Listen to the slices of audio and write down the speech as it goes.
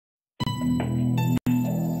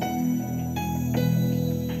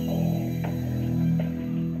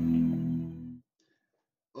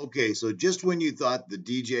Okay, so just when you thought the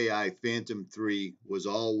DJI Phantom 3 was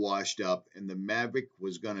all washed up and the Mavic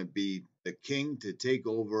was going to be the king to take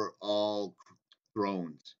over all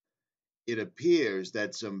thrones, it appears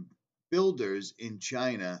that some builders in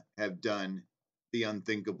China have done the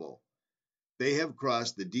unthinkable. They have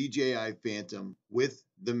crossed the DJI Phantom with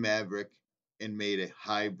the Mavic and made a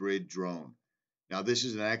hybrid drone. Now, this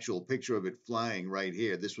is an actual picture of it flying right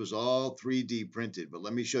here. This was all 3D printed, but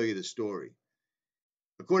let me show you the story.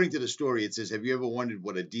 According to the story, it says, have you ever wondered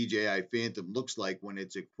what a DJI Phantom looks like when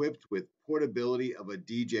it's equipped with portability of a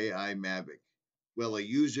DJI Mavic? Well, a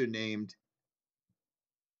user named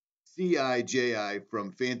CIJI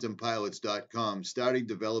from phantompilots.com started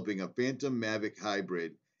developing a Phantom Mavic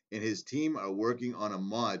hybrid, and his team are working on a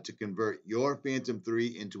mod to convert your Phantom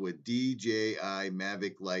 3 into a DJI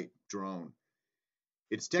Mavic Lite drone.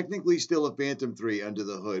 It's technically still a Phantom 3 under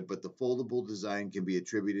the hood, but the foldable design can be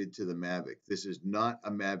attributed to the Mavic. This is not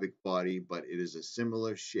a Mavic body, but it is a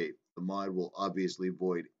similar shape. The mod will obviously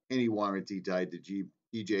void any warranty tied to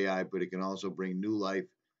DJI, but it can also bring new life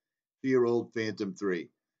to your old Phantom 3.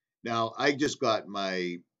 Now, I just got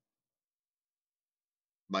my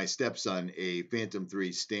stepson a Phantom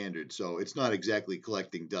 3 standard, so it's not exactly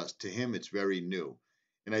collecting dust. To him, it's very new,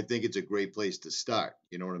 and I think it's a great place to start.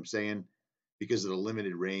 You know what I'm saying? Because of the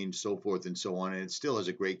limited range, so forth and so on, and it still has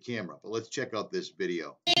a great camera. But let's check out this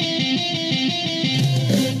video.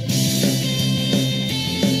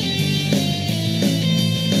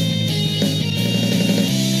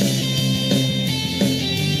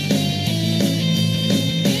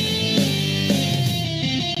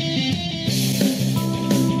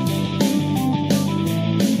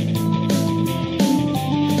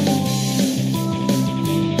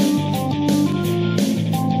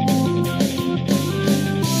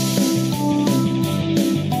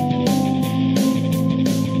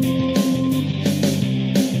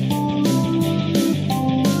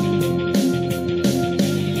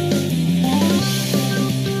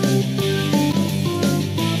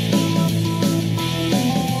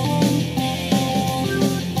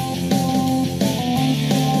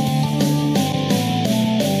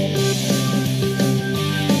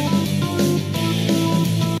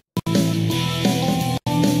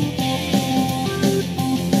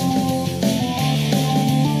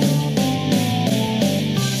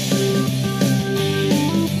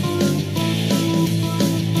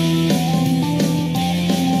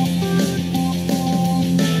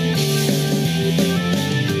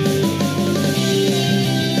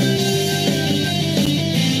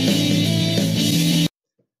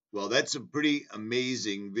 Well, that's a pretty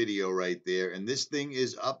amazing video right there, and this thing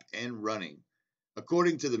is up and running.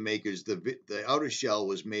 According to the makers, the outer shell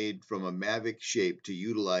was made from a Mavic shape to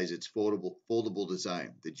utilize its foldable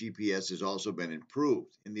design. The GPS has also been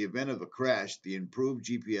improved. In the event of a crash, the improved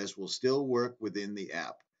GPS will still work within the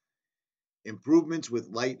app. Improvements with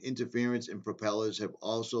light interference and propellers have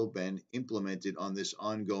also been implemented on this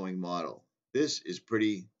ongoing model. This is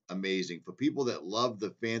pretty amazing. For people that love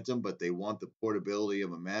the Phantom, but they want the portability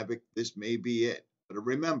of a Mavic, this may be it. But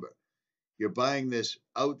remember, you're buying this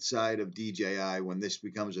outside of DJI when this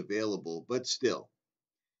becomes available, but still,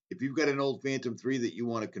 if you've got an old Phantom 3 that you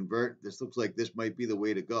want to convert, this looks like this might be the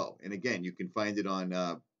way to go. And again, you can find it on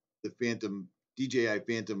the Phantom, DJI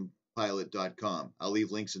phantompilot.com. I'll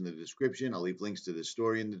leave links in the description. I'll leave links to the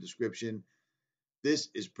story in the description. This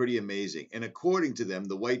is pretty amazing. And according to them,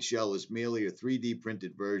 the white shell is merely a 3D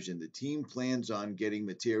printed version. The team plans on getting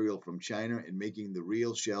material from China and making the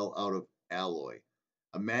real shell out of alloy.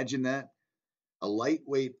 Imagine that. A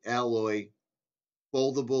lightweight alloy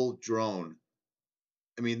foldable drone.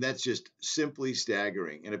 I mean, that's just simply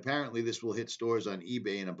staggering. And apparently this will hit stores on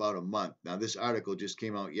eBay in about a month. Now, this article just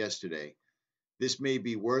came out yesterday. This may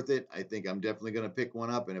be worth it. I think I'm definitely going to pick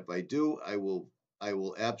one up. And if I do, I will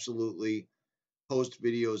absolutely post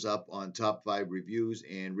videos up on Top 5 Reviews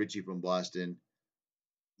and Richie from Boston.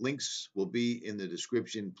 Links will be in the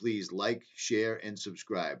description. Please like, share, and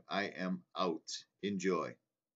subscribe. I am out. Enjoy.